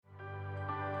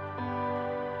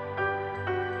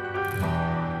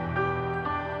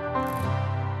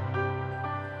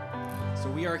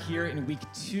We are here in week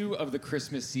 2 of the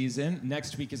Christmas season.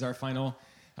 Next week is our final,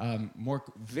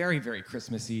 very, very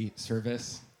Christmassy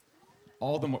service.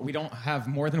 We don't have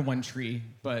more than one tree,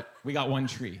 but we got one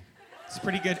tree. It's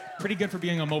pretty good for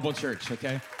being a mobile church,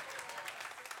 okay?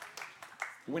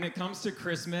 When it comes to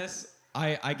Christmas,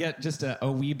 I get just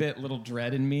a wee bit little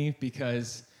dread in me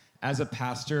because as a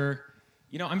pastor,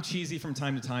 I'm cheesy from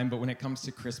time to time, but when it comes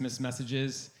to Christmas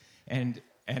messages, and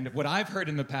what I've heard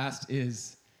in the past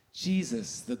is,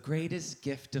 Jesus, the greatest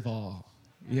gift of all,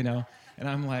 And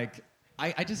I'm like,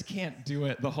 I just can't do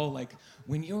it. The whole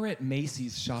when you're at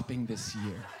Macy's shopping this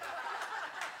year,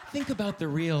 think about the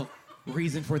real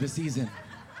reason for the season.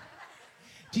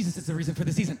 Jesus is the reason for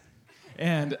the season.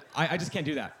 And I just can't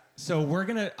do that. So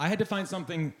I had to find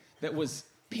something that was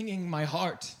pinging my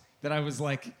heart, that I was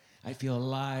like, I feel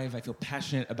alive, I feel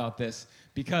passionate about this,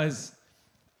 because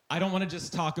I don't want to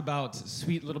just talk about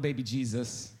sweet little baby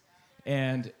Jesus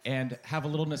and have a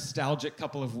little nostalgic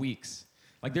couple of weeks.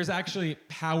 There's actually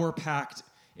power packed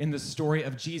in the story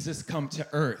of Jesus come to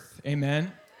earth.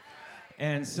 Amen?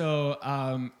 And so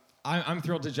I'm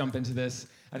thrilled to jump into this.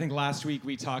 I think last week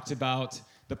we talked about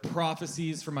the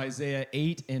prophecies from Isaiah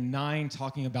 8 and 9,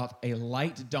 talking about a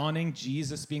light dawning,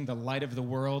 Jesus being the light of the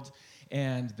world,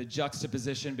 and the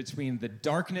juxtaposition between the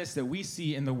darkness that we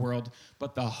see in the world,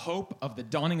 but the hope of the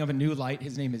dawning of a new light.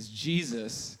 His name is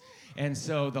Jesus. And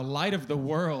so the light of the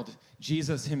world,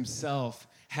 Jesus himself,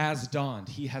 has dawned.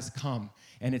 He has come.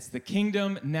 And it's the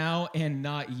kingdom now and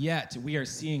not yet. We are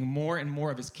seeing more and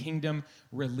more of his kingdom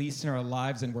released in our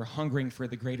lives, and we're hungering for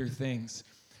the greater things.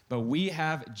 But we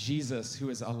have Jesus who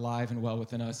is alive and well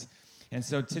within us. And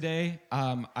so today,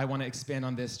 I want to expand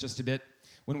on this just a bit.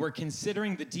 When we're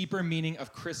considering the deeper meaning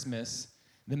of Christmas,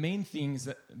 the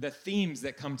themes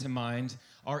that come to mind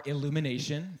are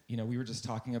illumination. We were just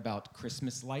talking about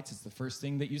Christmas lights. It's the first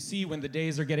thing that you see when the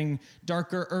days are getting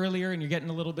darker earlier and you're getting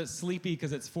a little bit sleepy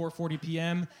because it's 4:40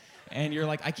 p.m. and you're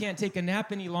like, I can't take a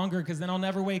nap any longer because then I'll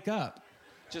never wake up.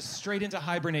 Just straight into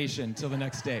hibernation till the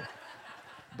next day.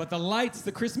 But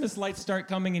the Christmas lights start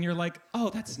coming and you're like, oh,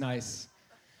 that's nice.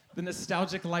 The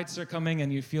nostalgic lights are coming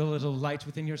and you feel a little light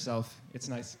within yourself. It's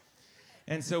nice.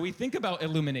 And so we think about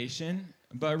illumination,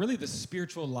 but really the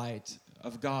spiritual light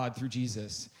of God through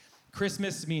Jesus.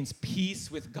 Christmas means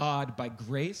peace with God by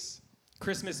grace.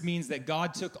 Christmas means that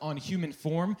God took on human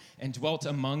form and dwelt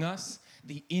among us,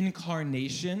 the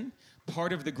incarnation,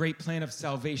 part of the great plan of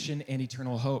salvation and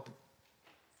eternal hope.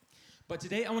 But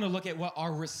today I want to look at what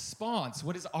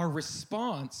is our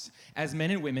response as men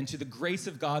and women to the grace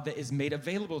of God that is made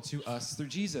available to us through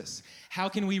Jesus. How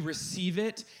can we receive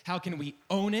it? How can we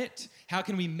own it? How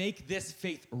can we make this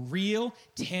faith real,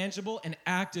 tangible, and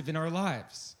active in our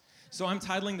lives? So I'm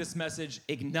titling this message,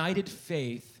 Ignited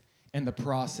Faith and the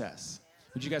Process.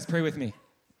 Would you guys pray with me?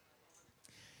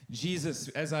 Jesus,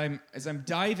 as I'm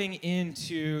diving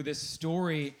into this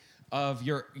story of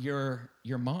your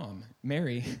mom,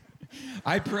 Mary,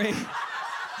 I pray,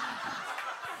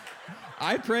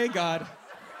 God,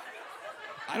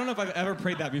 I don't know if I've ever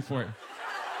prayed that before.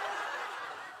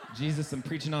 Jesus, I'm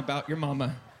preaching about your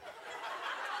mama.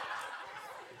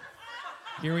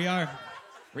 Here we are.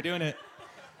 We're doing it.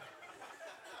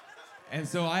 And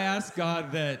so I ask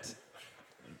God that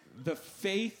the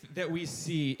faith that we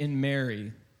see in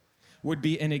Mary would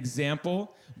be an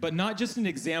example, but not just an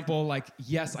example like,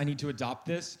 yes, I need to adopt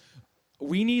this.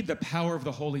 We need the power of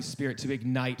the Holy Spirit to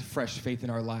ignite fresh faith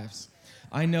in our lives.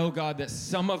 I know, God, that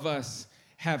some of us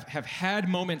have had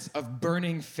moments of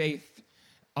burning faith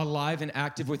alive and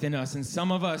active within us, and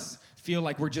some of us feel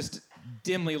like we're just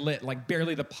dimly lit, like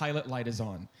barely the pilot light is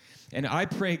on. And I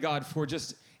pray, God, for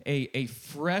just a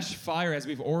fresh fire, as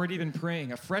we've already been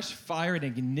praying, a fresh fire and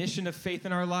ignition of faith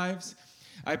in our lives.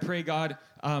 I pray, God,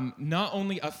 not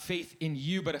only a faith in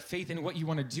you, but a faith in what you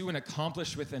want to do and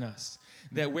accomplish within us.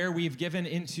 That where we've given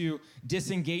into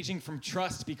disengaging from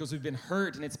trust because we've been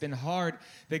hurt and it's been hard,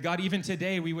 that God, even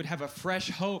today, we would have a fresh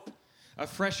hope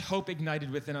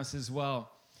ignited within us as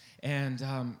well. And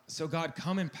so God,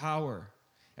 come in power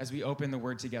as we open the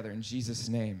word together in Jesus'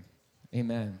 name.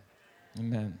 Amen.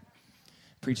 Amen.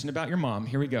 Preaching about your mom.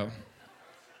 Here we go.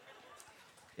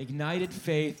 Ignited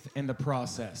faith in the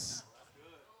process.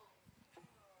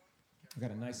 I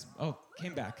got a nice,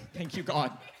 came back. Thank you,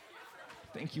 God.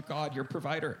 Thank you, God, your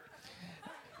provider.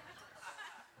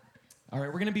 All right,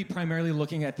 we're going to be primarily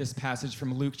looking at this passage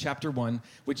from Luke chapter 1,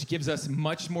 which gives us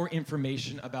much more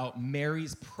information about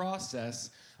Mary's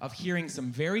process of hearing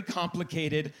some very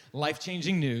complicated,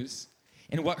 life-changing news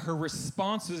and what her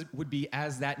responses would be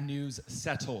as that news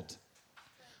settled.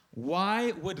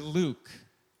 Why would Luke,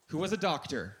 who was a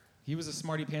doctor, he was a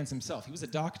smarty pants himself, he was a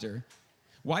doctor,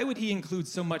 Why would he include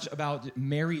so much about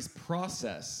Mary's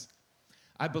process?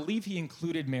 I believe he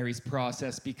included Mary's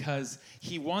process because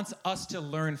he wants us to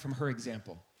learn from her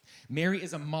example. Mary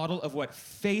is a model of what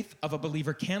faith of a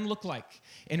believer can look like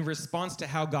in response to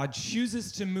how God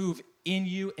chooses to move in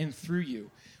you and through you.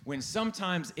 When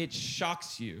sometimes it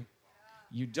shocks you,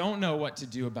 you don't know what to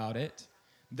do about it.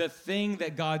 The thing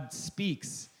that God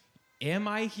speaks, am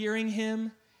I hearing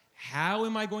him? How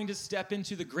am I going to step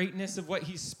into the greatness of what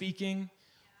he's speaking?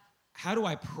 How do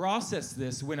I process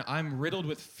this when I'm riddled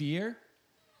with fear?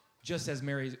 Just as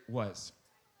Mary was.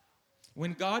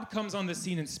 When God comes on the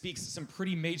scene and speaks some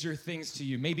pretty major things to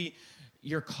you, maybe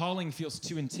your calling feels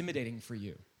too intimidating for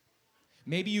you.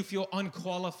 Maybe you feel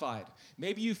unqualified.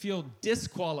 Maybe you feel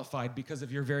disqualified because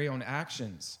of your very own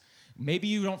actions. Maybe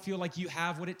you don't feel like you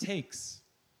have what it takes.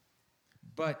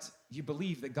 But you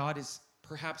believe that God is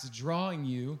perhaps drawing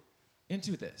you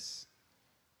into this.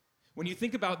 When you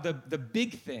think about the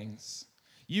big things,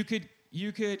 you could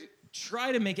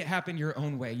try to make it happen your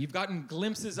own way. You've gotten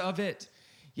glimpses of it,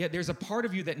 yet there's a part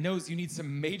of you that knows you need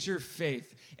some major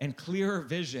faith and clearer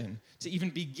vision to even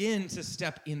begin to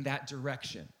step in that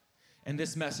direction. And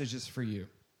this message is for you.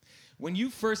 When you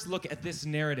first look at this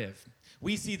narrative,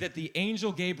 we see that the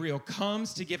angel Gabriel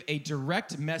comes to give a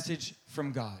direct message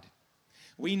from God.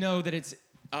 We know that it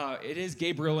is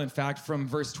Gabriel, in fact, from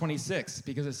verse 26,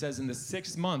 because it says in the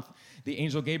 6th month, the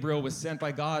angel Gabriel was sent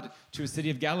by God to a city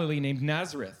of Galilee named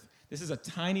Nazareth. This is a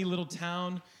tiny little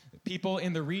town. People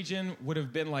in the region would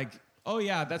have been like, oh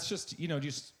yeah, that's just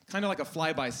kind of like a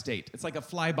flyby state. It's like a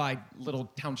flyby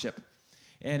little township.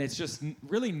 And it's just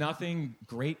really nothing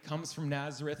great comes from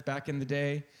Nazareth back in the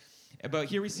day. But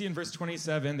here we see in verse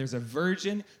 27, there's a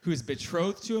virgin who is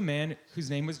betrothed to a man whose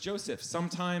name was Joseph.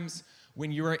 Sometimes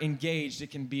when you are engaged,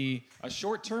 it can be a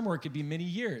short term or it could be many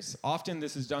years. Often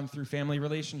this is done through family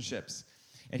relationships.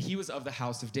 And he was of the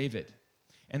house of David.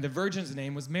 And the virgin's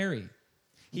name was Mary.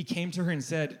 He came to her and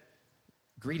said,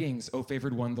 "Greetings, O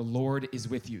favored one, the Lord is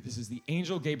with you." This is the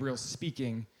angel Gabriel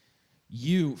speaking.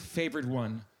 "You, favored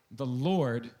one, the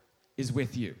Lord is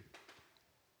with you."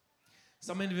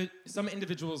 Some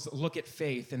individuals look at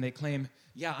faith and they claim,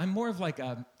 yeah,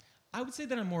 I would say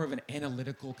that I'm more of an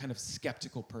analytical, kind of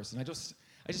skeptical person. I just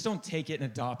don't take it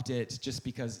and adopt it just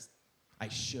because I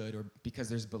should or because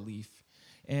there's belief.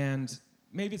 And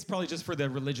maybe it's probably just for the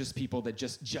religious people that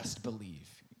just believe.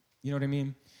 You know what I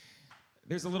mean?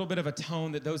 There's a little bit of a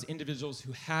tone that those individuals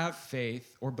who have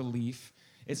faith or belief,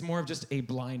 it's more of just a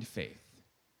blind faith.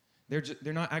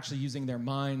 They're not actually using their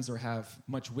minds or have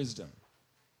much wisdom.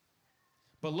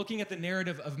 But looking at the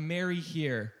narrative of Mary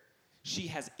here, she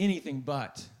has anything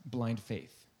but blind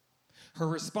faith. Her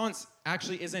response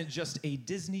actually isn't just a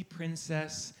Disney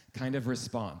princess kind of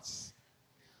response.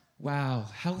 Wow,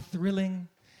 how thrilling.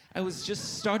 I was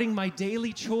just starting my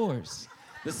daily chores,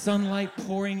 the sunlight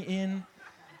pouring in.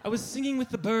 I was singing with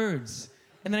the birds,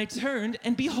 and then I turned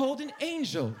and behold an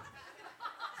angel.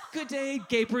 Good day,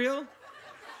 Gabriel.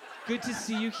 Good to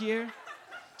see you here.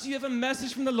 Do you have a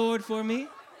message from the Lord for me?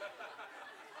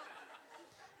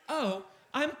 Oh,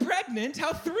 I'm pregnant.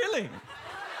 How thrilling.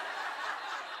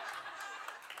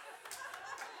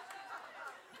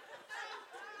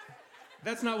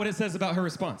 That's not what it says about her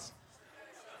response.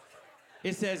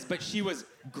 It says, but she was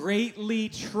greatly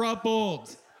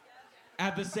troubled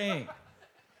at the saying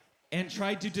and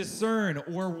tried to discern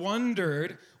or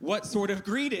wondered what sort of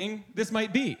greeting this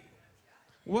might be.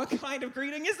 What kind of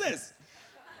greeting is this?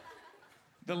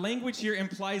 The language here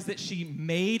implies that she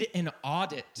made an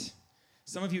audit.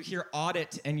 Some of you hear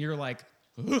audit and you're like,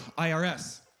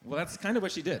 IRS. Well, that's kind of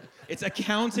what she did. It's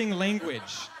accounting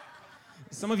language.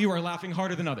 Some of you are laughing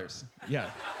harder than others. Yeah.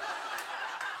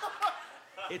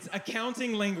 It's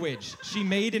accounting language. She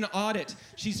made an audit.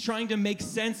 She's trying to make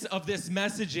sense of this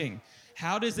messaging.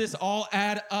 How does this all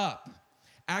add up?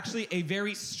 Actually, a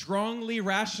very strongly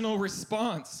rational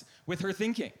response with her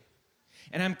thinking.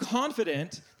 And I'm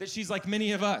confident that she's like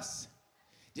many of us.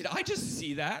 Did I just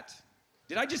see that?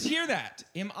 Did I just hear that?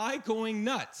 Am I going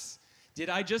nuts? Did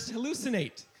I just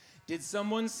hallucinate? Did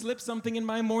someone slip something in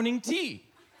my morning tea?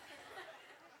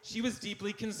 She was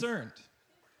deeply concerned.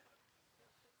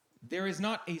 There is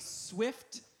not a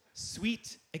swift,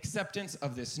 sweet acceptance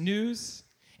of this news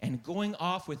and going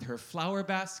off with her flower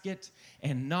basket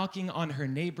and knocking on her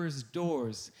neighbor's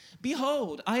doors.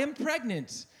 Behold, I am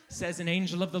pregnant, says an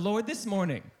angel of the Lord this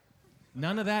morning.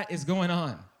 None of that is going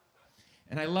on.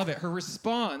 And I love it. Her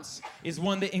response is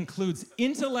one that includes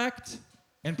intellect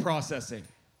and processing.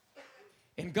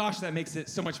 And gosh, that makes it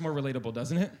so much more relatable,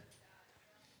 doesn't it?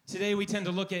 Today, we tend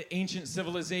to look at ancient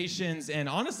civilizations, and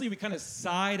honestly, we kind of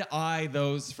side-eye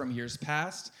those from years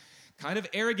past, kind of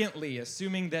arrogantly,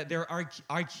 assuming that their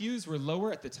IQs were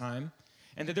lower at the time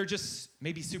and that they're just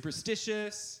maybe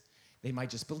superstitious. They might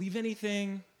just believe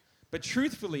anything. But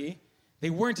truthfully,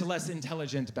 they weren't less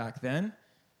intelligent back then.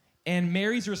 And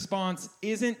Mary's response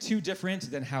isn't too different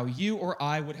than how you or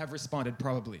I would have responded,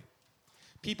 probably.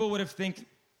 People would have think,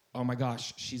 oh my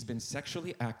gosh, she's been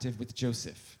sexually active with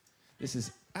Joseph. This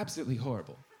is absolutely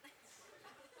horrible.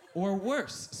 Or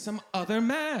worse, some other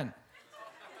man.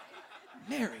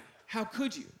 Mary, how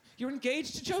could you? You're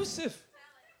engaged to Joseph.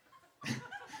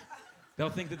 They'll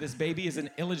think that this baby is an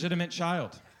illegitimate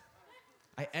child.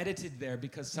 I edited there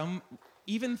because some,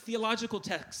 even theological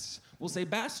texts will say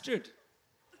bastard.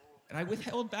 And I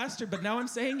withheld bastard, but now I'm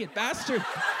saying it, bastard.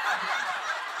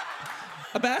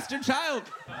 A bastard child.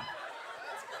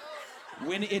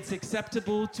 When it's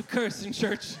acceptable to curse in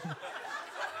church.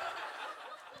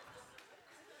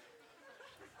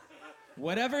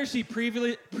 Whatever she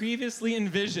previously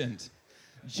envisioned,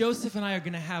 Joseph and I are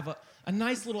going to have a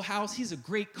nice little house. He's a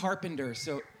great carpenter,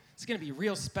 so it's going to be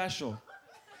real special.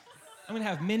 I'm going to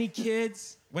have many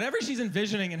kids. Whatever she's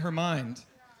envisioning in her mind,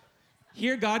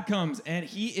 here God comes, and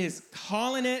he is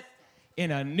calling it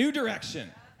in a new direction,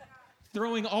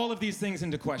 throwing all of these things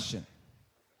into question.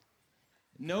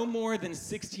 No more than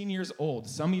 16 years old.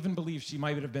 Some even believe she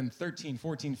might have been 13,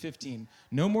 14, 15.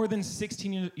 No more than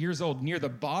 16 years old, near the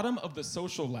bottom of the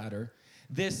social ladder.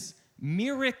 This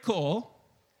miracle,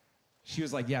 she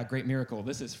was like, yeah, great miracle.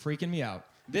 This is freaking me out.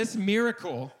 This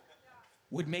miracle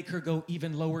would make her go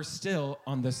even lower still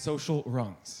on the social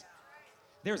rungs.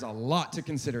 There's a lot to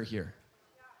consider here.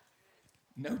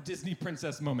 No Disney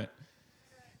princess moment.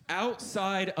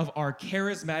 Outside of our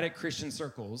charismatic Christian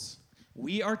circles,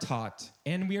 we are taught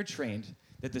and we are trained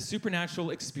that the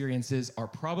supernatural experiences are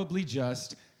probably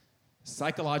just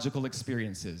psychological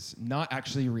experiences, not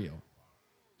actually real.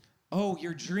 Oh,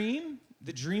 your dream?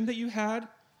 The dream that you had?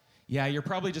 Yeah, you're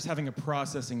probably just having a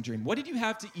processing dream. What did you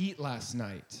have to eat last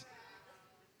night?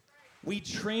 We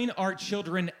train our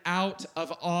children out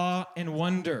of awe and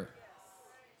wonder,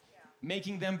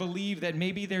 making them believe that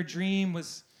maybe their dream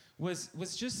was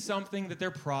just something that they're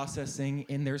processing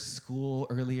in their school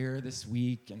earlier this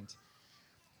week. And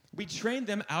we trained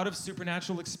them out of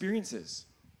supernatural experiences.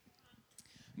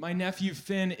 My nephew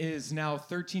Finn is now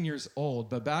 13 years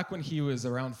old, but back when he was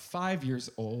around 5 years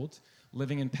old,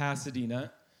 living in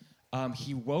Pasadena,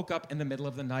 he woke up in the middle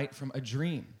of the night from a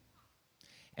dream.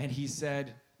 And he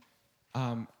said,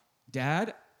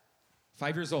 Dad,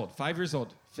 5 years old,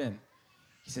 Finn.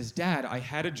 He says, Dad, I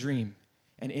had a dream.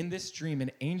 And in this dream, an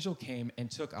angel came and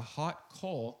took a hot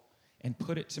coal and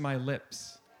put it to my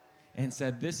lips and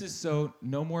said, this is so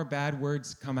no more bad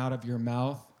words come out of your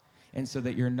mouth and so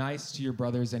that you're nice to your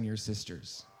brothers and your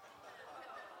sisters.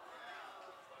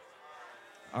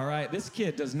 All right, this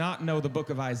kid does not know the book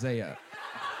of Isaiah.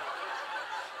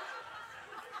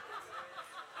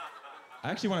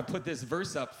 I actually want to put this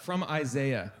verse up from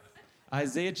Isaiah.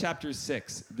 Isaiah chapter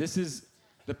 6. This is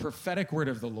the prophetic word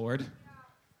of the Lord.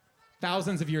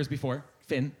 Thousands of years before,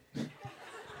 Finn.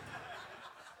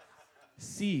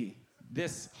 See,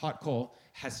 this hot coal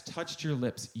has touched your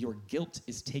lips. Your guilt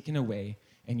is taken away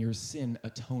and your sin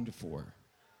atoned for.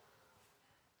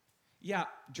 Yeah,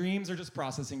 dreams are just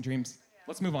processing dreams.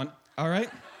 Let's move on, all right?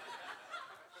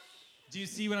 Do you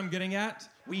see what I'm getting at?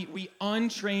 We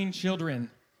untrain children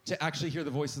to actually hear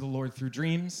the voice of the Lord through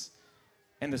dreams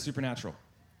and the supernatural.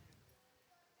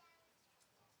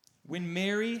 When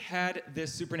Mary had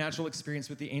this supernatural experience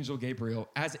with the angel Gabriel,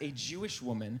 as a Jewish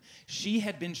woman, she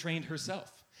had been trained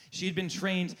herself. She had been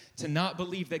trained to not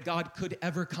believe that God could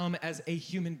ever come as a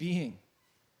human being.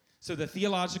 So the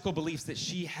theological beliefs that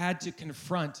she had to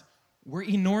confront were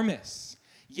enormous.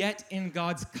 Yet in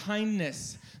God's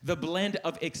kindness, the blend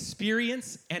of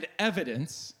experience and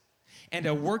evidence and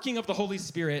a working of the Holy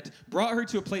Spirit brought her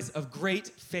to a place of great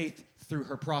faith through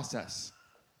her process.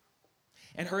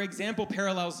 And her example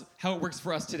parallels how it works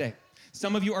for us today.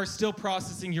 Some of you are still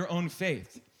processing your own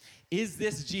faith. Is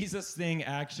this Jesus thing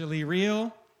actually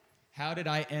real? How did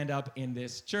I end up in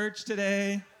this church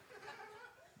today?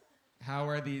 How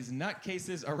are these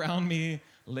nutcases around me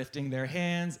lifting their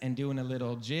hands and doing a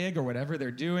little jig or whatever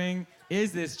they're doing?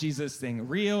 Is this Jesus thing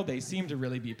real? They seem to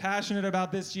really be passionate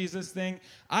about this Jesus thing.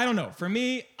 I don't know. For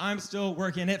me, I'm still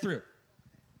working it through.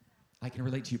 I can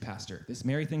relate to you, Pastor. This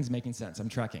Mary thing's making sense. I'm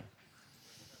tracking.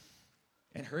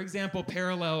 And her example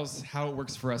parallels how it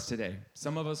works for us today.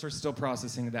 Some of us are still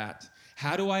processing that.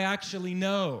 How do I actually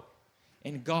know?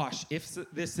 And gosh, if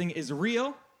this thing is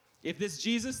real, if this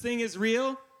Jesus thing is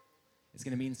real, it's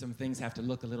going to mean some things have to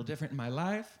look a little different in my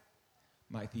life,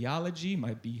 my theology,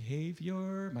 my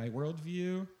behavior, my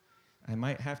worldview. I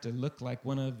might have to look like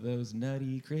one of those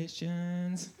nutty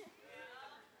Christians.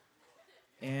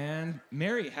 And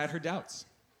Mary had her doubts.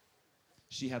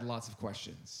 She had lots of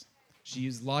questions. She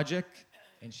used logic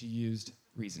and she used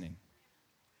reasoning.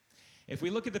 If we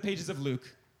look at the pages of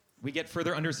Luke, we get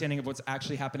further understanding of what's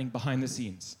actually happening behind the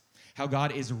scenes, how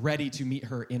God is ready to meet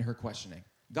her in her questioning.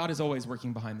 God is always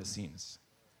working behind the scenes.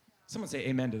 Someone say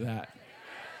amen to that.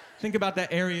 Think about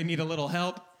that area you need a little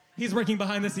help. He's working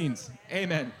behind the scenes.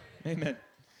 Amen. Amen.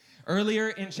 Earlier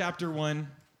in chapter 1,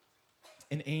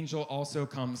 an angel also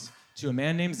comes to a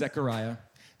man named Zechariah.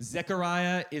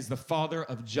 Zechariah is the father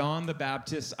of John the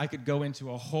Baptist. I could go into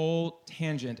a whole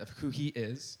tangent of who he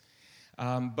is.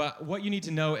 But what you need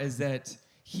to know is that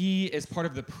he is part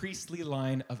of the priestly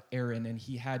line of Aaron, and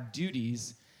he had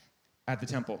duties at the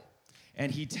temple.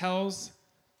 And he tells,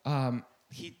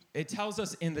 it tells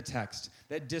us in the text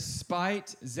that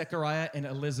despite Zechariah and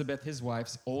Elizabeth, his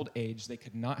wife's old age, they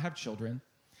could not have children.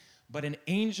 But an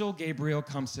angel, Gabriel,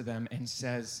 comes to them and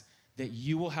says that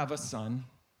you will have a son,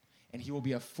 and he will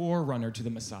be a forerunner to the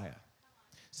Messiah.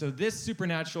 So this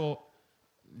supernatural,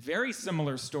 very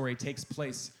similar story takes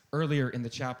place earlier in the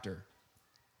chapter.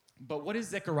 But what is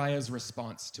Zechariah's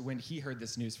response to when he heard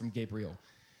this news from Gabriel?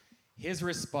 His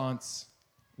response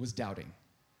was doubting.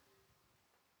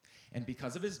 And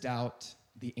because of his doubt,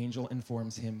 the angel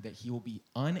informs him that he will be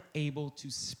unable to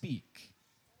speak,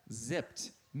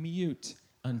 zipped, mute,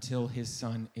 until his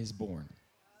son is born.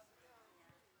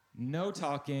 No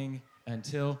talking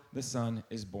until the son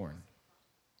is born.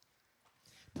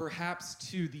 Perhaps,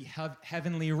 too, the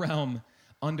heavenly realm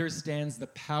understands the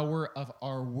power of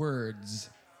our words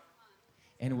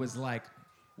and was like,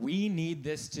 we need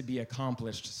this to be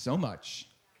accomplished so much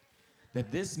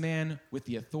that this man, with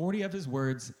the authority of his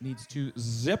words, needs to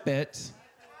zip it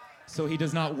so he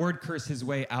does not word curse his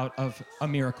way out of a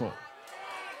miracle.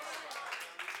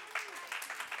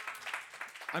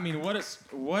 I mean, what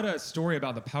a story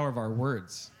about the power of our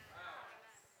words.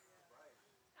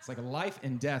 It's like life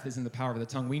and death is in the power of the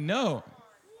tongue. We know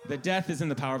that death is in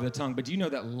the power of the tongue, but do you know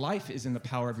that life is in the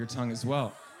power of your tongue as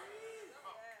well?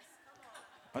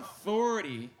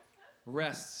 Authority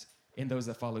rests in those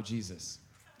that follow Jesus.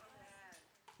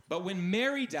 But when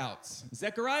Mary doubts,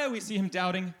 Zechariah, we see him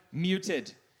doubting,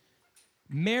 muted.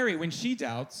 Mary, when she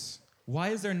doubts, why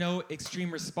is there no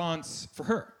extreme response for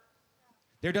her?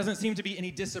 There doesn't seem to be any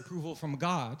disapproval from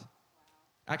God.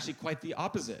 Actually, quite the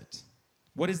opposite.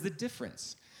 What is the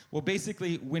difference? Well,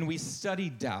 basically, when we study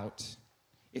doubt,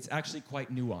 it's actually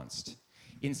quite nuanced.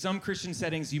 In some Christian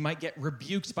settings, you might get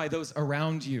rebuked by those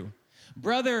around you.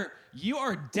 Brother, you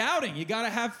are doubting. You got to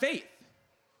have faith.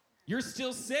 You're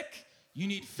still sick. You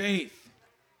need faith.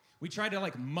 We try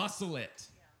to muscle it.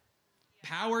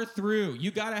 Power through.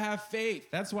 You got to have faith.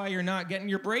 That's why you're not getting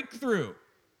your breakthrough.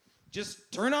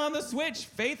 Just turn on the switch.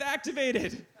 Faith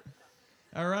activated.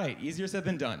 All right. Easier said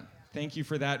than done. Thank you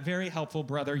for that. Very helpful,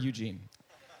 Brother Eugene.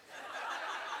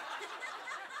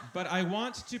 But I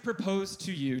want to propose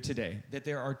to you today that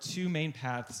there are two main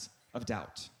paths of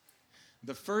doubt.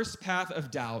 The first path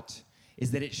of doubt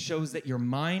is that it shows that your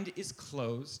mind is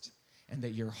closed and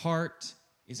that your heart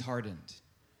is hardened.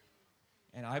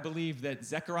 And I believe that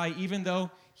Zechariah, even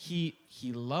though he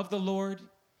loved the Lord,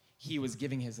 he was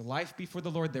giving his life before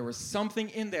the Lord, there was something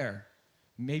in there,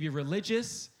 maybe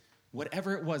religious,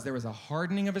 whatever it was, there was a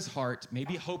hardening of his heart,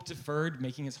 maybe hope deferred,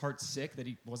 making his heart sick, that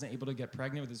he wasn't able to get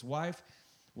pregnant with his wife.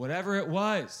 Whatever it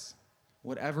was,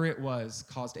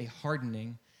 caused a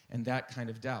hardening and that kind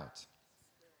of doubt.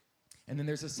 And then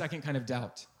there's a second kind of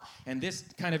doubt. And this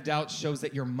kind of doubt shows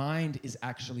that your mind is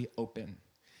actually open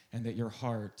and that your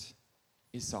heart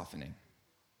is softening.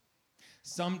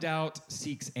 Some doubt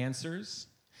seeks answers.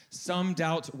 Some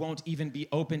doubt won't even be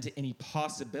open to any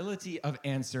possibility of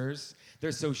answers.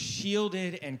 They're so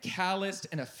shielded and calloused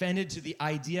and offended to the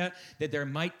idea that there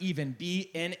might even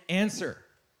be an answer.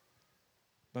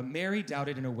 But Mary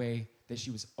doubted in a way that she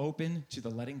was open to the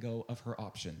letting go of her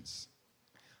options,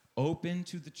 open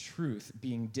to the truth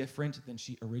being different than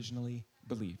she originally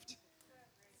believed.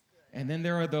 And then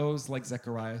there are those like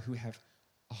Zechariah who have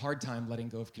a hard time letting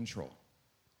go of control.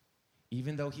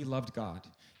 Even though he loved God,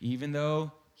 even though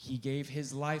he gave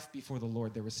his life before the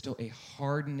Lord, there was still a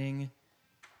hardening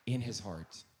in his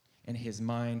heart, and his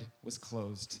mind was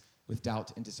closed with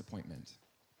doubt and disappointment.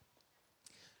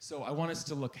 So I want us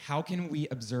to look, how can we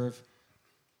observe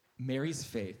Mary's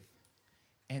faith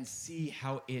and see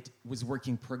how it was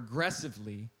working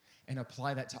progressively and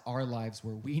apply that to our lives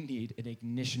where we need an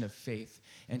ignition of faith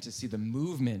and to see the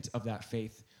movement of that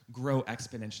faith grow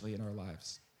exponentially in our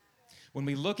lives. When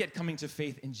we look at coming to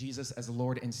faith in Jesus as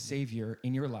Lord and Savior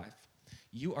in your life,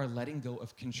 you are letting go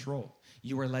of control.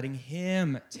 You are letting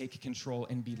him take control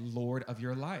and be Lord of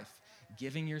your life,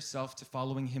 giving yourself to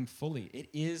following him fully. It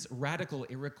is radical.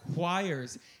 It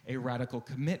requires a radical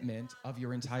commitment of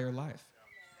your entire life.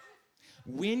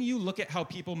 When you look at how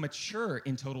people mature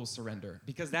in total surrender,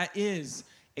 because that is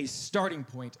a starting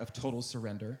point of total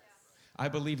surrender, I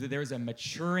believe that there is a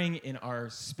maturing in our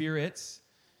spirits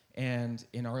and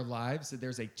in our lives, that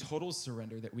there's a total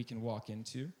surrender that we can walk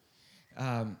into.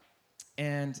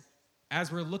 And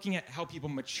as we're looking at how people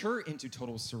mature into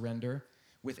total surrender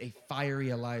with a fiery,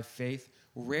 alive faith,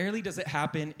 rarely does it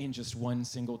happen in just one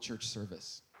single church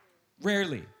service.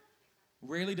 Rarely.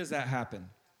 Rarely does that happen.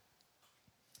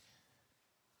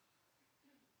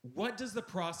 What does the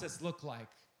process look like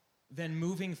then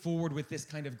moving forward with this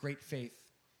kind of great faith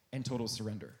and total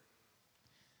surrender?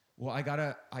 Well, I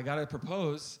gotta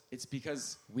propose, it's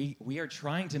because we are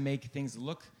trying to make things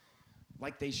look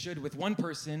like they should with one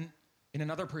person in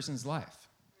another person's life.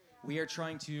 We are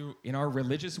trying to, in our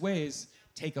religious ways,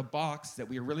 take a box that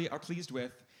we really are pleased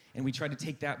with, and we try to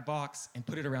take that box and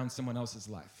put it around someone else's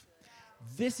life.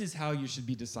 This is how you should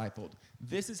be discipled.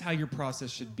 This is how your process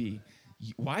should be.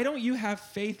 Why don't you have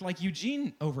faith like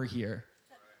Eugene over here?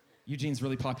 Eugene's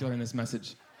really popular in this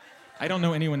message. I don't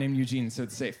know anyone named Eugene, so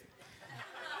it's safe.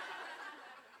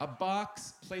 A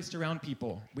box placed around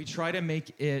people. We try to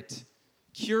make it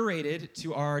curated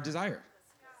to our desire.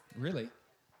 Really.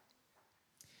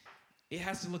 It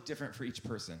has to look different for each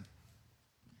person.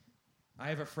 I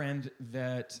have a friend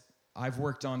that I've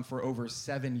worked on for over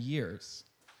 7 years,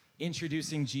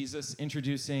 introducing Jesus,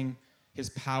 introducing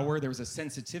his power. There was a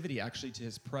sensitivity, actually, to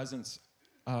his presence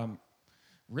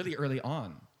really early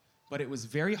on. But it was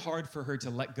very hard for her to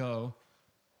let go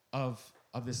of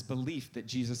this belief that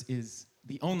Jesus is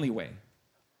the only way.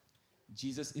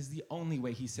 Jesus is the only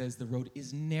way. He says the road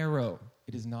is narrow.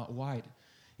 It is not wide.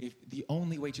 The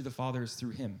only way to the Father is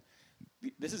through him.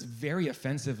 This is very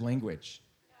offensive language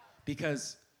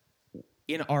because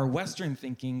in our Western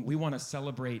thinking, we want to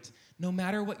celebrate no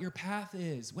matter what your path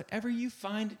is, whatever you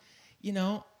find,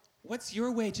 what's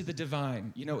your way to the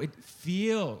divine? It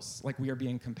feels like we are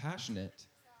being compassionate,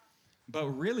 but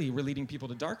really we're leading people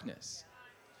to darkness.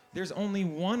 There's only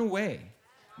one way.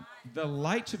 The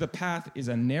light to the path is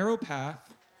a narrow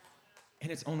path,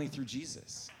 and it's only through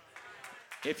Jesus.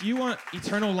 If you want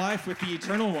eternal life with the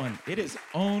eternal one, it is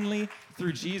only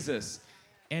through Jesus.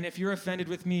 And if you're offended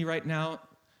with me right now,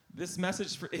 this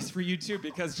message is for you too,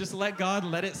 because just let God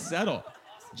let it settle.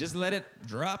 Just let it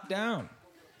drop down.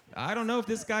 I don't know if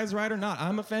this guy's right or not.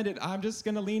 I'm offended. I'm just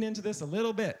going to lean into this a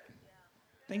little bit.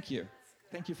 Thank you.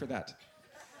 Thank you for that.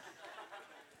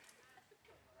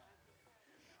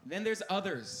 Then there's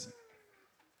others.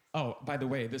 Oh, by the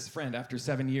way, this friend, after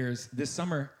 7 years, this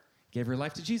summer, gave her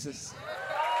life to Jesus.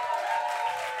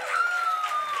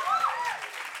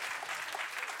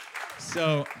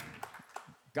 So,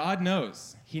 God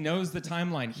knows. He knows the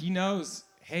timeline. He knows,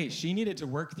 hey, she needed to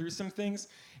work through some things.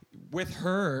 With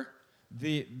her,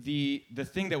 the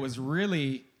thing that was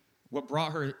really what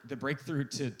brought her the breakthrough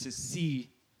to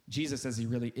see Jesus as he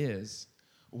really is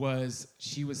was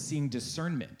she was seeing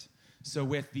discernment. So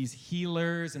with these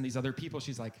healers and these other people,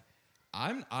 she's like,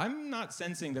 I'm not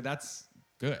sensing that that's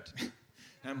good. And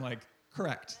I'm like,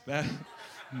 correct.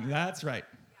 That's right.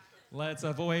 Let's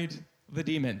avoid the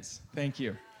demons. Thank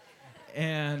you.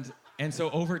 And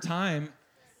so over time,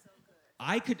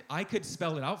 I could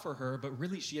spell it out for her, but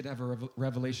really she had to have a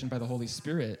revelation by the Holy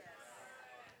Spirit.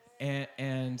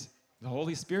 And the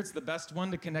Holy Spirit's the best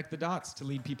one to connect the dots to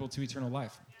lead people to eternal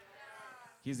life.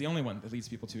 He's the only one that leads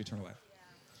people to eternal life.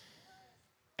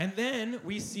 And then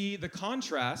we see the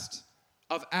contrast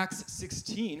of Acts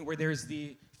 16, where there's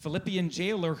the Philippian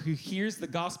jailer who hears the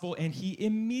gospel and he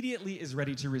immediately is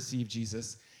ready to receive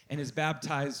Jesus and is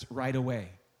baptized right away.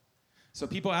 So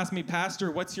people ask me, Pastor,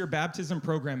 what's your baptism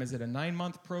program? Is it a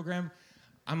 9-month program?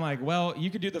 I'm like, well, you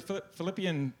could do the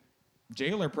Philippian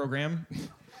jailer program,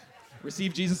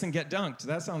 receive Jesus and get dunked.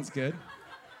 That sounds good.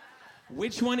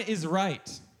 Which one is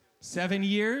right? 7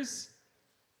 years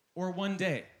or 1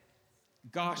 day?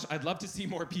 Gosh, I'd love to see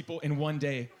more people in 1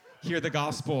 day hear the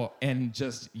gospel and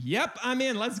just, yep, I'm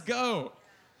in, let's go.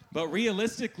 But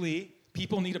realistically,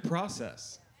 people need a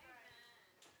process.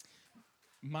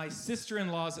 My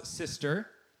sister-in-law's sister,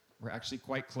 we're actually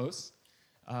quite close.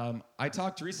 I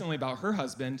talked recently about her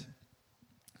husband,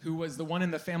 who was the one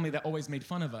in the family that always made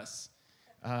fun of us.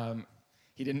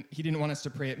 He didn't want us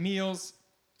to pray at meals,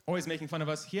 always making fun of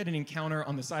us. He had an encounter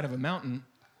on the side of a mountain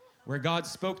where God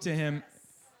spoke to him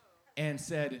and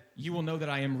said, you will know that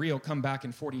I am real, come back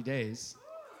in 40 days.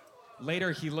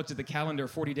 Later, he looked at the calendar,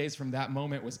 40 days from that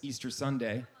moment was Easter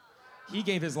Sunday. He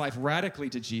gave his life radically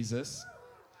to Jesus.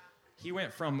 He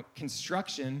went from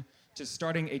construction to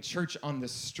starting a church on the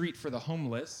street for the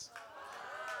homeless,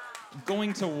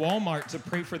 going to Walmart to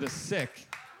pray for the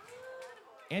sick,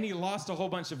 and he lost a whole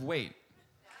bunch of weight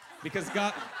because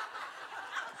God,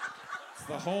 it's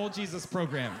the whole Jesus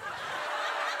program.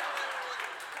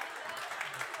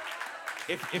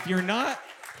 If you're not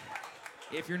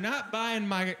buying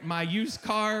my used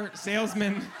car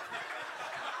salesman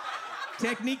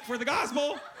technique for the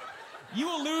gospel, you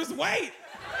will lose weight.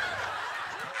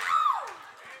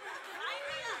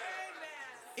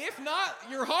 If not,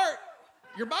 your heart,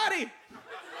 your body.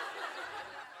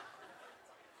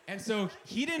 And so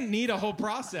he didn't need a whole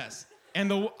process.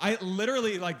 And I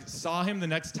literally saw him the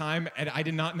next time, and I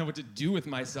did not know what to do with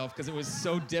myself because it was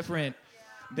so different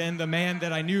than the man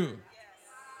that I knew.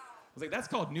 I was like, that's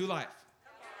called new life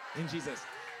in Jesus.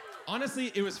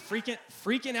 Honestly, it was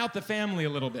freaking out the family a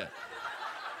little bit.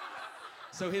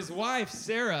 So his wife,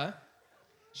 Sarah,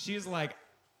 she's like,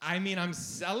 I'm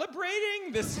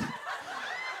celebrating this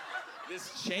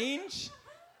change.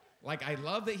 Like, I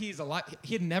love that he's alive.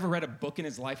 He had never read a book in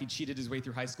his life. He cheated his way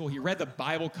through high school. He read the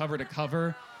Bible cover to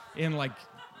cover in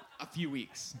a few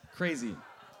weeks. Crazy.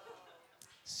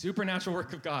 Supernatural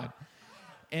work of God.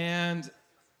 And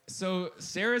so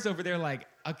Sarah's over there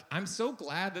I'm so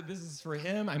glad that this is for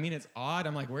him. It's odd.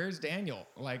 I'm like, where's Daniel?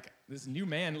 This new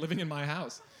man living in my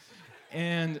house.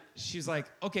 And she's like,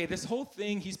 okay, this whole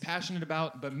thing he's passionate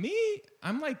about, but me,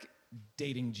 I'm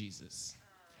dating Jesus.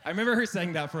 I remember her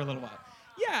saying that for a little while.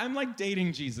 Yeah, I'm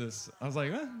dating Jesus. I was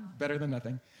like, better than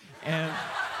nothing. And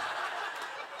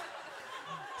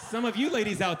some of you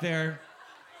ladies out there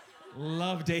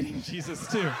love dating Jesus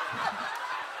too.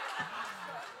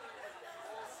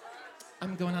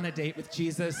 I'm going on a date with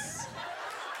Jesus.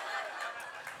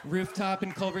 Rooftop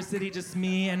in Culver City, just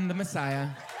me and the Messiah.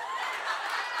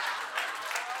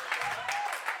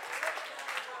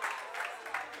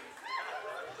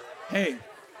 Hey,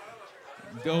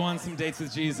 go on some dates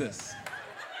with Jesus.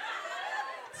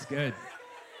 It's good.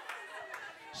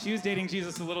 She was dating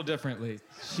Jesus a little differently.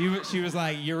 She was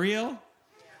like, you real?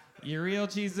 You real,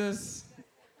 Jesus?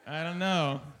 I don't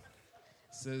know.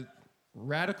 So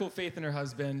radical faith in her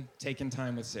husband, taking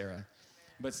time with Sarah.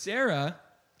 But Sarah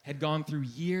had gone through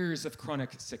years of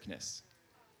chronic sickness.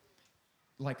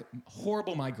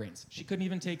 Horrible migraines. She couldn't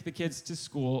even take the kids to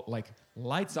school,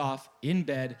 lights off, in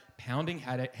bed, pounding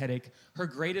headache. Her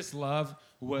greatest love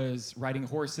was riding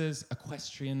horses,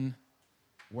 equestrian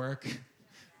work.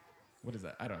 What is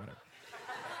that? I don't know.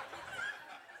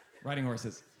 Riding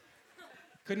horses.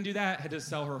 Couldn't do that, had to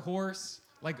sell her horse.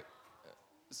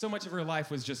 So much of her life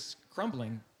was just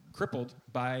crippled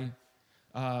by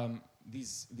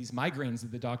these migraines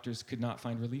that the doctors could not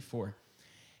find relief for.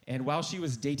 And while she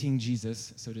was dating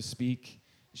Jesus, so to speak,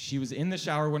 she was in the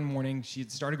shower one morning. She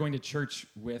had started going to church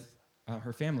with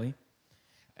her family.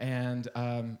 And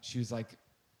she was like,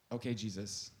 okay,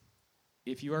 Jesus,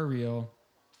 if you are real,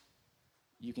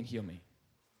 you can heal me.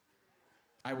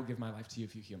 I will give my life to you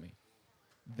if you heal me.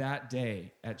 That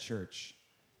day at church,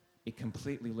 it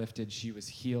completely lifted. She was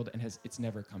healed, and it's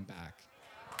never come back.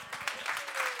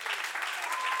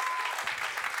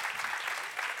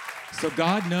 So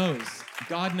God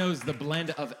knows the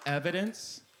blend of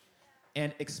evidence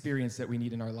and experience that we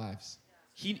need in our lives.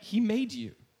 He made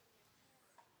you.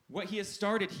 What he has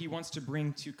started, he wants to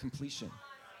bring to completion.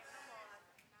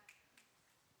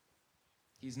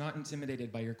 He's not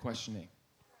intimidated by your questioning.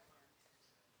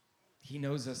 He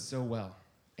knows us so well,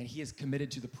 and he is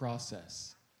committed to the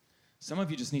process. Some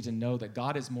of you just need to know that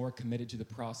God is more committed to the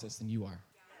process than you are.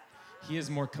 He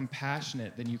is more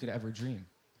compassionate than you could ever dream.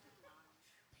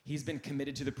 He's been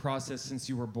committed to the process since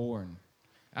you were born.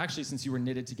 Actually, since you were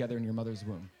knitted together in your mother's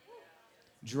womb.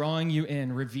 Drawing you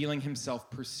in, revealing himself,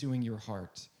 pursuing your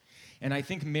heart. And I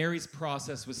think Mary's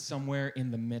process was somewhere in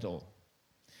the middle.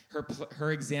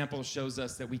 Her example shows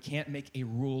us that we can't make a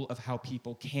rule of how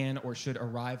people can or should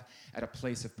arrive at a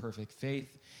place of perfect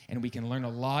faith. And we can learn a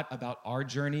lot about our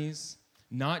journeys,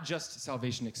 not just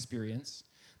salvation experience,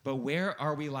 but where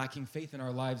are we lacking faith in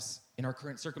our lives, in our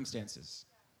current circumstances?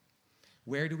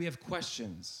 Where do we have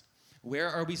questions? Where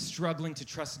are we struggling to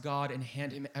trust God and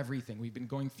hand him everything? We've been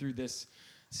going through this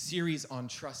series on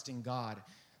trusting God.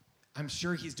 I'm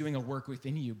sure he's doing a work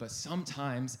within you, but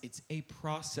sometimes it's a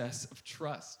process of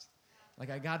trust.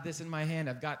 I got this in my hand.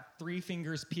 I've got 3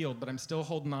 fingers peeled, but I'm still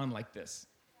holding on like this.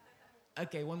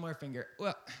 Okay, one more finger.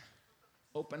 Well,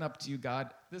 open up to you,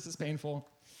 God. This is painful.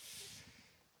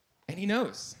 And he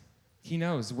knows. He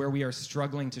knows where we are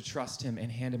struggling to trust him and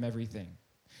hand him everything.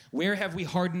 Where have we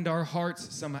hardened our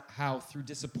hearts somehow through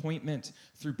disappointment,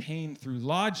 through pain, through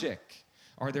logic?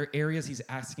 Are there areas he's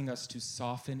asking us to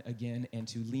soften again and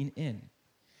to lean in?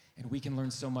 And we can learn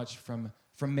so much from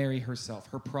Mary herself,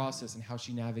 her process and how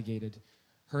she navigated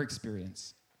her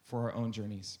experience for our own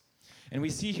journeys. And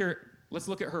we see here, let's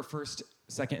look at her first,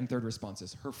 second, and third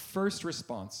responses. Her first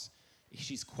response,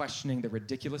 she's questioning the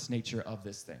ridiculous nature of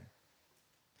this thing.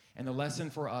 And the lesson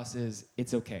for us is,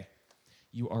 it's okay.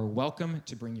 You are welcome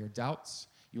to bring your doubts.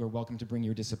 You are welcome to bring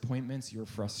your disappointments, your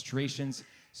frustrations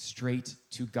straight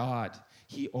to God.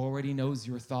 He already knows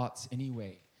your thoughts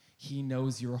anyway. He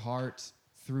knows your heart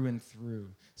through and through.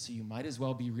 So you might as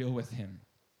well be real with him.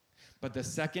 But the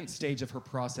second stage of her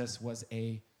process was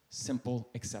a simple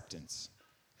acceptance.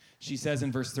 She says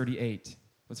in verse 38,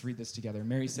 let's read this together.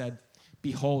 Mary said,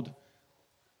 "Behold,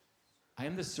 I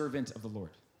am the servant of the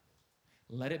Lord.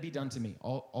 Let it be done to me."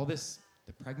 All this,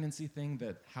 the pregnancy thing,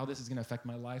 how this is going to affect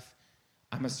my life,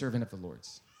 I'm a servant of the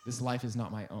Lord's. This life is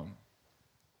not my own.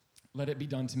 Let it be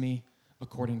done to me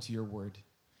according to your word.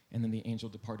 And then the angel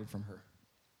departed from her.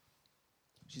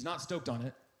 She's not stoked on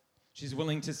it. She's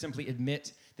willing to simply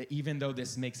admit that even though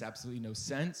this makes absolutely no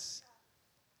sense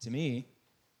to me,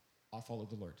 I'll follow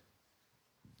the Lord.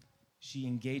 She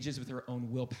engages with her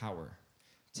own willpower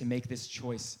to make this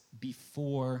choice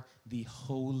before the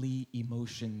holy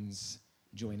emotions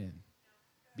join in.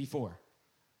 Before.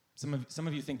 Some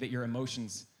of you think that your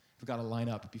emotions have got to line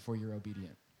up before you're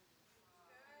obedient.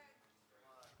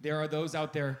 There are those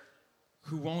out there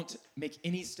who won't make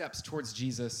any steps towards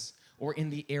Jesus or in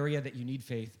the area that you need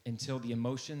faith until the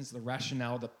emotions, the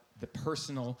rationale, the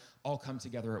personal all come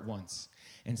together at once.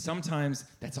 And sometimes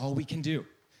that's all we can do.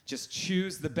 Just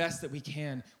choose the best that we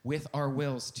can with our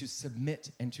wills to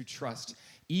submit and to trust.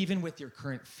 Even with your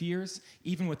current fears,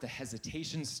 even with the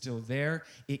hesitation still there,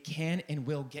 it can and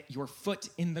will get your foot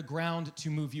in the ground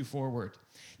to move you forward.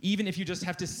 Even if you just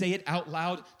have to say it out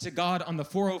loud to God on the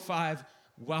 405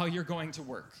 while you're going to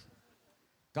work.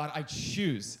 God, I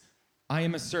choose. I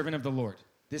am a servant of the Lord.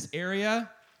 This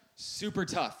area, super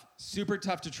tough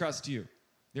to trust you.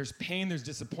 There's pain, there's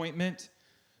disappointment,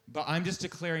 but I'm just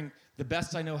declaring the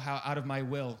best I know how out of my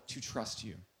will to trust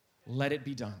you. Let it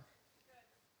be done.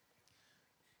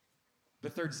 The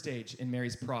third stage in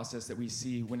Mary's process that we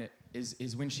see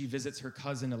is when she visits her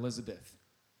cousin Elizabeth.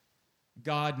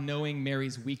 God, knowing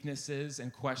Mary's weaknesses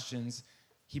and questions,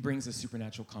 he brings a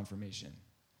supernatural confirmation.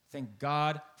 Thank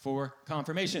God for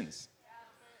confirmations.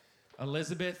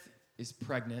 Elizabeth is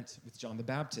pregnant with John the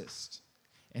Baptist.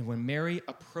 And when Mary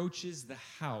approaches the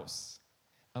house,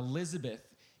 Elizabeth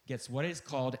gets what is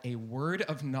called a word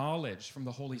of knowledge from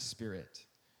the Holy Spirit,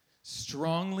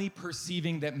 strongly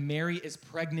perceiving that Mary is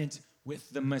pregnant with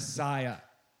the Messiah.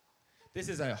 This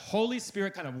is a Holy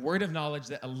Spirit kind of word of knowledge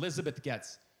that Elizabeth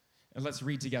gets. And let's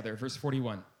read together, verse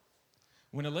 41.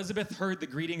 When Elizabeth heard the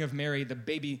greeting of Mary, the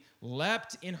baby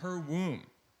leapt in her womb.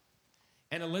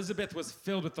 And Elizabeth was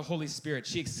filled with the Holy Spirit.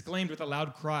 She exclaimed with a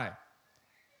loud cry,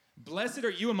 "Blessed are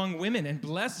you among women, and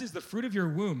blessed is the fruit of your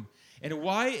womb. And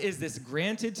why is this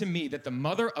granted to me that the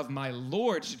mother of my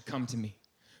Lord should come to me?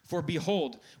 For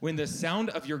behold, when the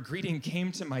sound of your greeting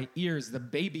came to my ears, the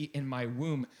baby in my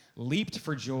womb leaped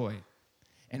for joy.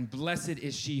 And blessed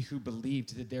is she who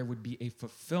believed that there would be a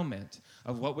fulfillment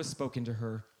of what was spoken to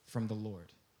her from the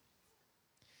Lord."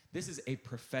 This is a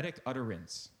prophetic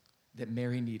utterance that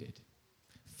Mary needed,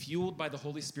 fueled by the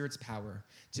Holy Spirit's power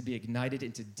to be ignited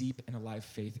into deep and alive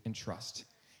faith and trust.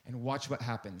 And watch what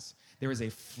happens. There is a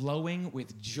flowing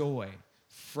with joy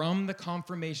from the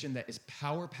confirmation that is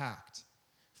power-packed.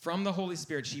 From the Holy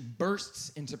Spirit, she bursts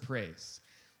into praise.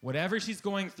 Whatever she's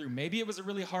going through, maybe it was a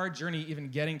really hard journey even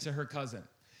getting to her cousin.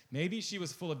 Maybe she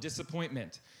was full of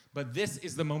disappointment, but this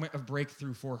is the moment of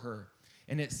breakthrough for her.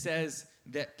 And it says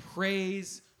that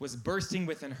praise was bursting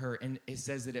within her, and it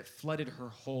says that it flooded her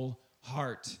whole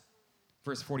heart.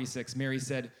 Verse 46, Mary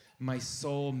said, "My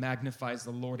soul magnifies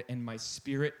the Lord, and my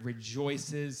spirit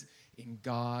rejoices in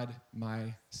God,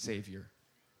 my Savior."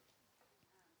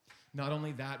 Not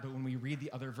only that, but when we read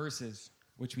the other verses,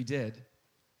 which we did,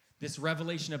 this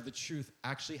revelation of the truth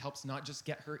actually helps not just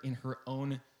get her in her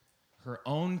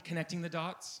own connecting the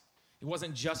dots. It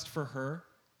wasn't just for her.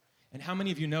 And how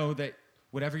many of you know that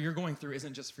whatever you're going through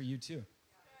isn't just for you too?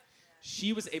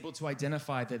 She was able to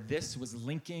identify that this was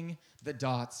linking the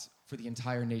dots for the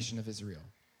entire nation of Israel.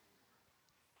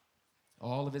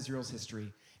 All of Israel's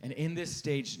history. And in this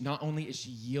stage, not only is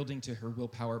she yielding to her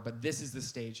willpower, but this is the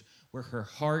stage where her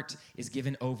heart is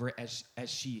given over as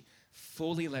she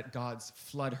fully let God's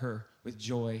flood her with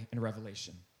joy and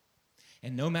revelation.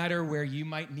 And no matter where you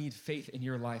might need faith in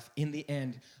your life, in the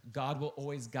end, God will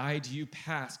always guide you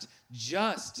past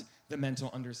just the mental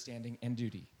understanding and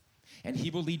duty. And he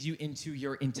will lead you into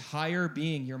your entire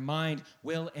being, your mind,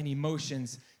 will, and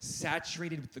emotions,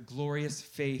 saturated with the glorious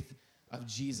faith of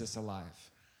Jesus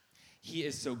alive. He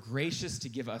is so gracious to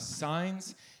give us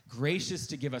signs, gracious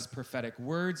to give us prophetic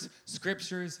words,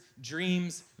 scriptures,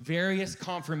 dreams, various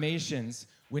confirmations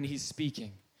when he's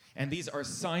speaking. And these are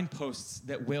signposts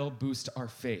that will boost our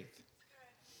faith.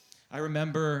 I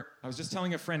remember, I was just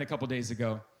telling a friend a couple days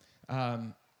ago,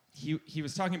 he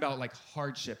was talking about like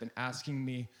hardship and asking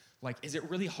me, like, is it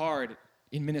really hard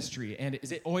in ministry? And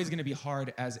is it always going to be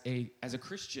hard as a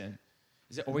Christian?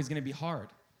 Is it always going to be hard?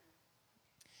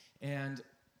 And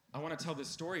I want to tell this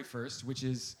story first, which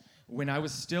is when I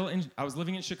was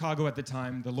living in Chicago at the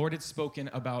time. The Lord had spoken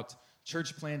about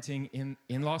church planting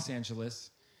in Los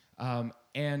Angeles.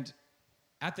 And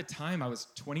at the time, I was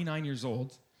 29 years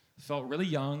old, felt really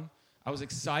young. I was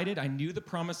excited. I knew the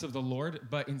promise of the Lord,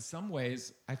 but in some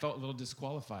ways, I felt a little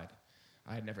disqualified.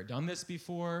 I had never done this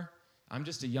before. I'm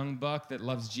just a young buck that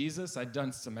loves Jesus. I'd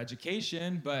done some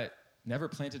education, but never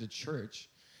planted a church.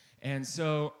 And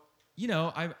so,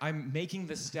 I'm making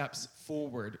the steps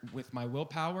forward with my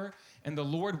willpower, and the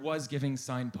Lord was giving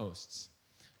signposts.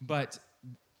 But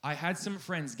I had some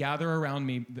friends gather around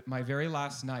me my very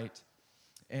last night,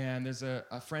 and there's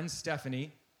a friend,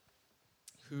 Stephanie,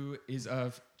 who is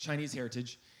of Chinese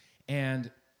heritage, and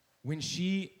when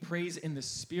she prays in the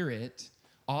Spirit,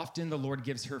 often the Lord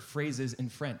gives her phrases in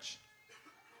French.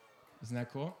 Isn't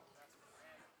that cool?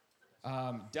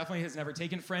 Definitely has never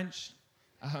taken French,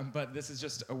 but this is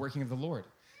just a working of the Lord.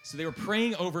 So they were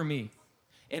praying over me.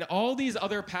 And all these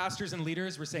other pastors and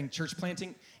leaders were saying, church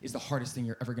planting is the hardest thing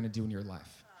you're ever going to do in your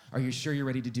life. Are you sure you're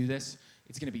ready to do this?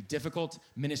 It's going to be difficult.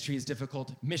 Ministry is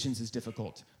difficult. Missions is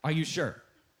difficult. Are you sure?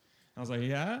 I was like,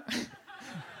 yeah.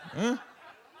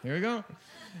 Here we go.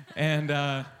 And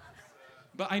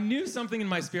but I knew something in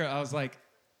my spirit. I was like,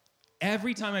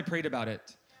 every time I prayed about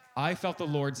it, I felt the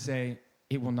Lord say,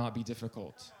 it will not be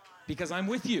difficult because I'm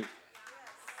with you.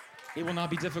 It will not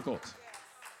be difficult.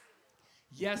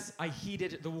 Yes, I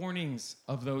heeded the warnings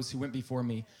of those who went before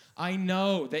me. I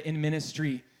know that in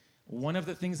ministry, one of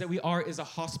the things that we are is a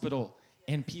hospital,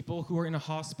 and people who are in a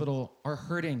hospital are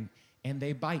hurting, and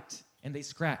they bite, and they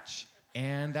scratch,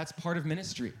 and that's part of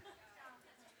ministry.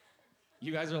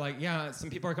 You guys are like, yeah, some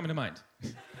people are coming to mind.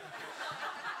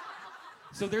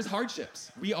 So there's hardships.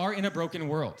 We are in a broken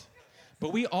world.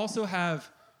 But we also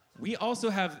have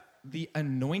the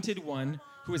anointed one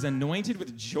who is anointed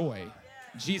with joy,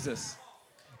 Jesus.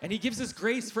 And he gives us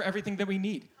grace for everything that we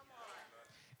need.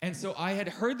 And so I had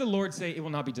heard the Lord say, it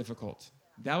will not be difficult.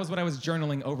 That was what I was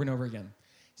journaling over and over again.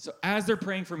 So as they're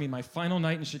praying for me, my final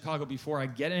night in Chicago, before I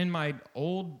get in my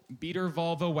old beater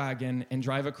Volvo wagon and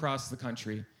drive across the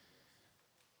country,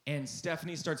 and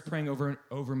Stephanie starts praying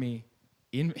over me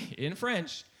in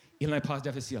French, il n'est pas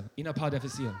difficile, il n'est pas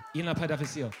difficile, il n'est pas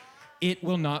difficile. It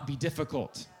will not be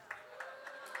difficult.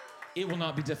 It will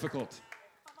not be difficult.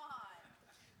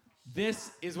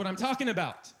 This is what I'm talking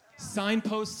about.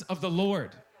 Signposts of the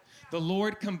Lord. The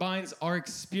Lord combines our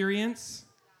experience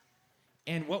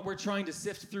and what we're trying to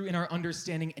sift through in our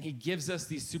understanding, and he gives us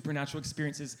these supernatural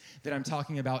experiences that I'm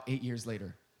talking about 8 years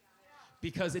later.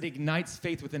 Because it ignites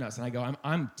faith within us. And I go,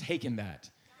 I'm taking that.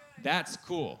 That's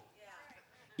cool.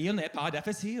 Il n'est pas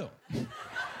difficile.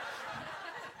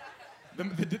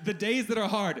 The days that are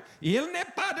hard. Il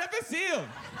n'est pas difficile.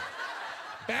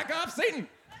 Back off, Satan.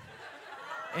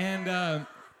 And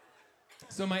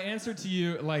so my answer to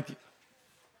you,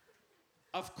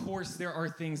 of course there are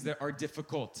things that are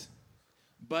difficult.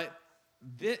 But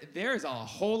there's a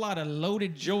whole lot of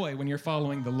loaded joy when you're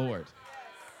following the Lord.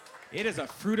 It is a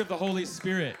fruit of the Holy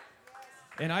Spirit.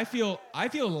 And I feel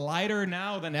lighter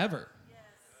now than ever.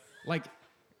 Like,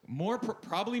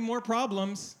 probably more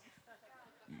problems.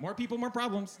 More people, more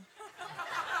problems.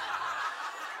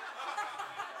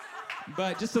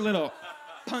 But just a little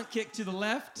punt kick to the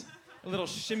left, a little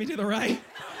shimmy to the right.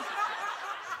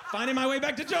 Finding my way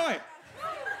back to joy.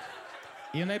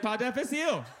 Il n'est pas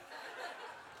difficile.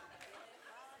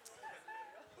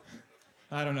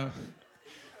 I don't know.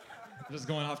 I'm just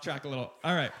going off track a little.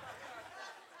 All right.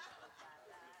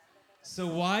 So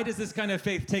why does this kind of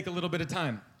faith take a little bit of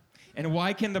time? And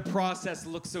why can the process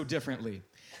look so differently?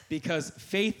 Because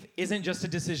faith isn't just a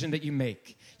decision that you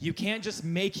make. You can't just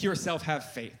make yourself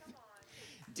have faith.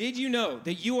 Did you know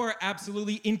that you are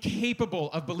absolutely incapable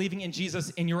of believing in Jesus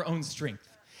in your own strength?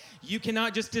 You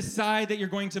cannot just decide that you're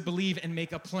going to believe and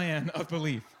make a plan of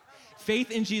belief.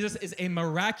 Faith in Jesus is a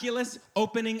miraculous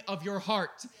opening of your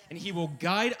heart, and he will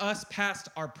guide us past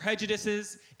our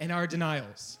prejudices and our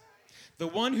denials. The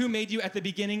one who made you at the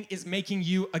beginning is making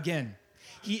you again.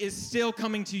 He is still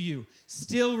coming to you,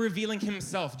 still revealing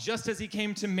himself, just as he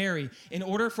came to Mary, in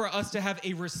order for us to have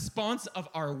a response of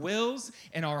our wills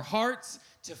and our hearts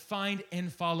to find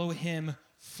and follow him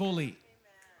fully. Amen.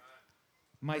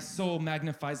 My soul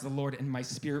magnifies the Lord, and my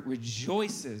spirit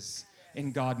rejoices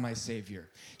in God, my Savior.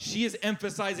 She is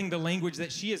emphasizing the language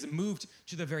that she has moved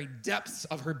to the very depths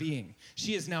of her being.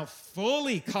 She is now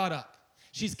fully caught up.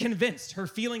 She's convinced. Her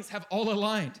feelings have all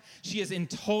aligned. She is in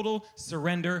total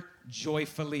surrender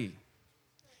joyfully.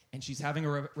 And she's having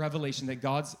a revelation that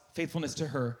God's faithfulness to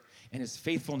her and his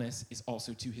faithfulness is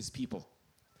also to his people.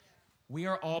 We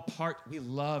are all we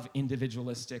love to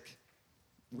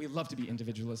be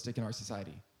individualistic in our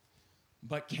society.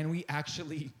 But can we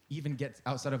actually even get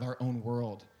outside of our own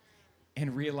world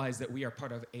and realize that we are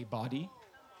part of a body,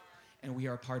 and we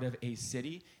are part of a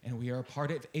city, and we are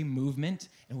part of a movement,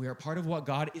 and we are part of what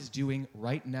God is doing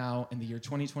right now in the year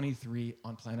 2023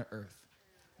 on planet Earth?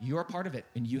 You are part of it,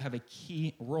 and you have a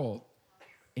key role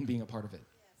in being a part of it.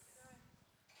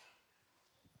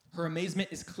 Her amazement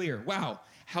is clear. Wow,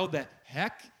 how the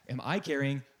heck am I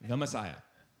carrying the Messiah?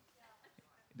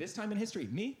 This time in history,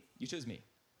 me? You chose me.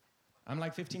 I'm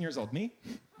like 15 years old. Me?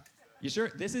 You sure?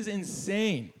 This is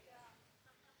insane.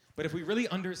 But if we really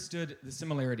understood the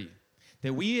similarity,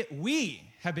 that we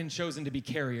have been chosen to be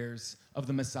carriers of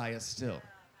the Messiah still.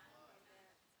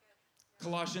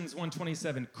 Colossians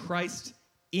 1:27, Christ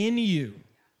in you,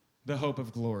 the hope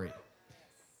of glory.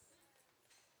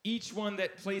 Each one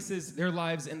that places their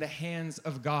lives in the hands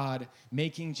of God,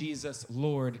 making Jesus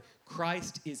Lord,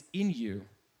 Christ is in you,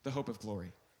 the hope of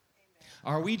glory.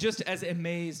 Are we just as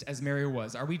amazed as Mary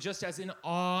was? Are we just as in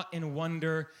awe and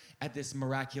wonder at this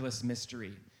miraculous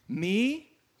mystery? Me,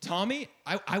 Tommy,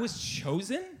 I was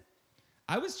chosen?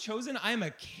 I was chosen. I am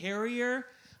a carrier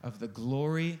of the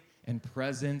glory and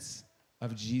presence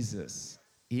of Jesus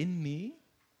in me.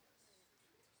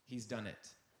 He's done it.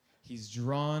 He's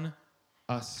drawn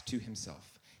us to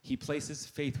himself. He places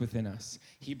faith within us.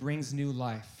 He brings new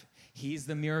life. He's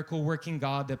the miracle-working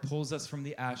God that pulls us from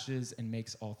the ashes and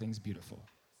makes all things beautiful.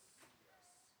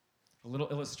 A little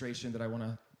illustration that I want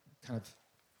to kind of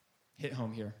hit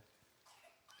home here.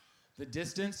 The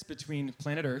distance between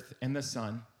planet Earth and the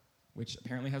sun, which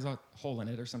apparently has a hole in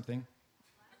it or something.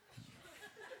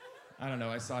 I don't know,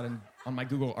 I saw it on my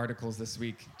Google articles this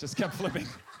week. Just kept flipping.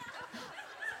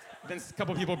 Then a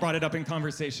couple people brought it up in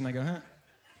conversation. I go,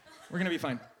 we're going to be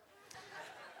fine.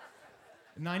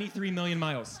 93 million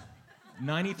miles.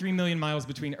 93 million miles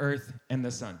between Earth and the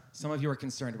sun. Some of you are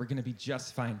concerned. We're going to be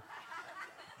just fine.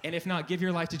 And if not, give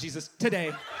your life to Jesus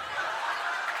today.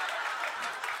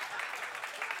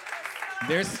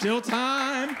 There's still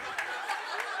time.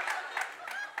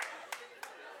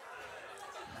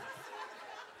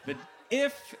 But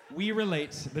if we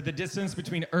relate that the distance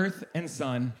between Earth and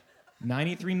sun,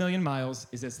 93 million miles,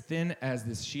 is as thin as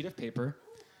this sheet of paper,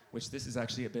 which this is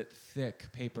actually a bit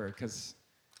thick paper because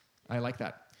I like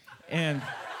that. And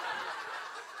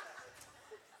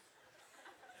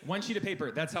one sheet of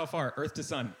paper, that's how far, Earth to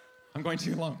sun. I'm going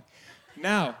too long.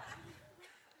 Now,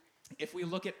 if we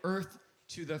look at Earth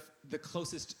to the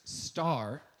closest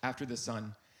star after the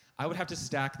sun, I would have to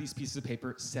stack these pieces of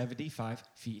paper 75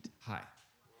 feet high.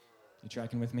 You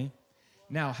tracking with me?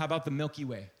 Now, how about the Milky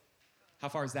Way? How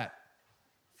far is that?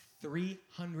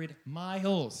 300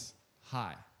 miles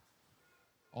high.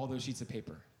 All those sheets of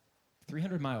paper.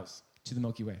 300 miles to the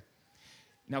Milky Way.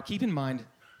 Now, keep in mind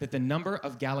that the number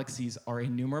of galaxies are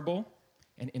innumerable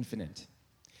and infinite.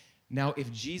 Now, if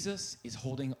Jesus is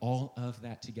holding all of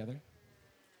that together,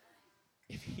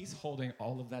 if he's holding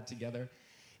all of that together,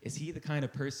 is he the kind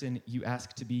of person you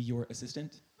ask to be your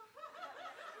assistant?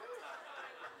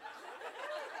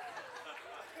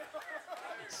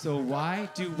 So why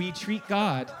do we treat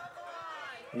God?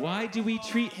 Why do we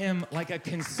treat him like a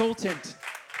consultant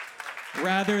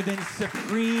rather than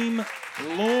supreme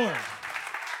Lord?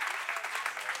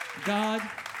 God,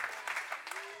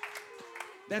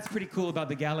 that's pretty cool about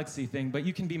the galaxy thing, but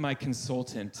you can be my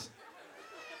consultant.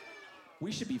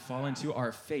 We should be falling to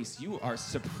our face. You are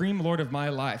supreme Lord of my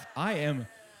life. I am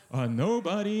a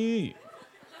nobody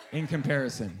in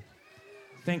comparison.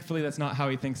 Thankfully, that's not how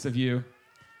he thinks of you.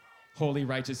 Holy,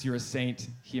 righteous, you're a saint.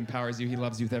 He empowers you. He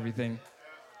loves you with everything.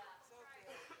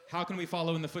 How can we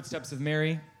follow in the footsteps of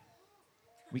Mary?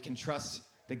 We can trust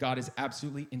that God is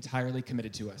absolutely, entirely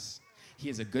committed to us. He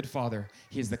is a good father.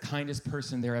 He is the kindest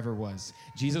person there ever was.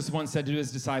 Jesus once said to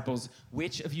his disciples,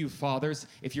 which of you fathers,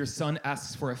 if your son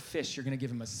asks for a fish, you're going to give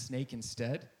him a snake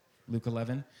instead? Luke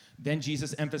 11. Then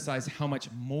Jesus emphasized how much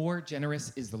more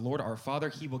generous is the Lord our Father.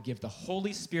 He will give the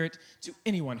Holy Spirit to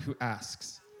anyone who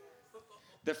asks.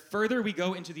 The further we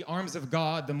go into the arms of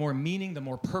God, the more meaning, the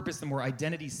more purpose, the more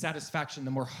identity, satisfaction,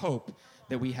 the more hope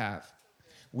that we have.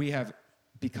 We have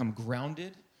become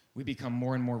grounded. We become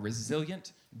more and more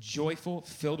resilient, joyful,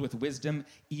 filled with wisdom,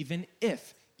 even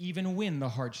when the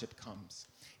hardship comes.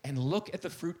 And look at the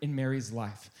fruit in Mary's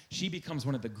life. She becomes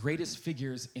one of the greatest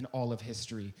figures in all of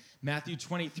history. Matthew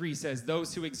 23 says,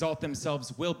 those who exalt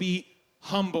themselves will be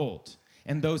humbled,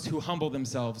 and those who humble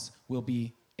themselves will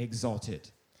be exalted.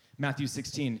 Matthew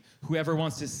 16, whoever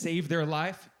wants to save their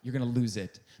life, you're going to lose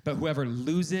it. But whoever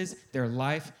loses their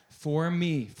life for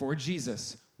me, for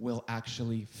Jesus, will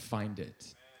actually find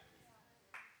it.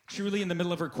 Truly, in the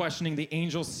middle of her questioning, the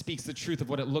angel speaks the truth of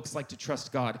what it looks like to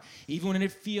trust God, even when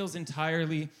it feels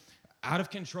entirely out of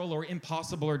control or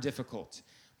impossible or difficult.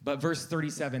 But verse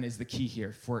 37 is the key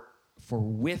here. For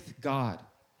with God,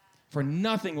 for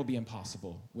nothing will be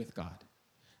impossible with God.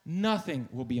 Nothing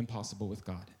will be impossible with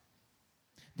God.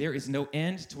 There is no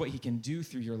end to what he can do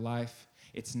through your life.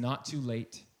 It's not too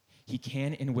late. He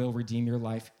can and will redeem your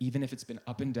life, even if it's been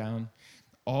up and down.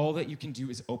 All that you can do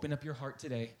is open up your heart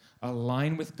today,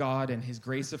 align with God and his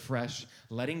grace afresh,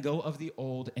 letting go of the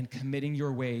old and committing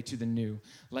your way to the new.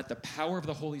 Let the power of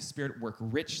the Holy Spirit work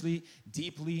richly,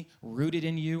 deeply, rooted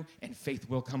in you, and faith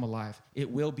will come alive. It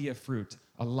will be a fruit,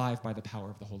 alive by the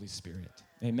power of the Holy Spirit.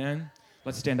 Amen?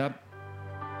 Let's stand up.